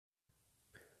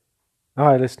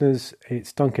Hi, listeners.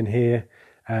 It's Duncan here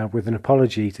with an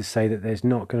apology to say that there's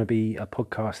not going to be a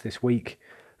podcast this week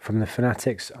from the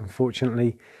Fanatics,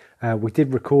 unfortunately. We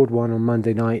did record one on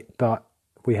Monday night, but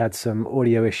we had some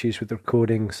audio issues with the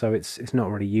recording, so it's not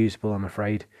really usable, I'm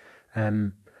afraid.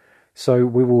 Um, so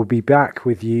we will be back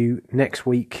with you next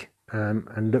week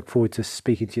and look forward to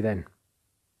speaking to you then.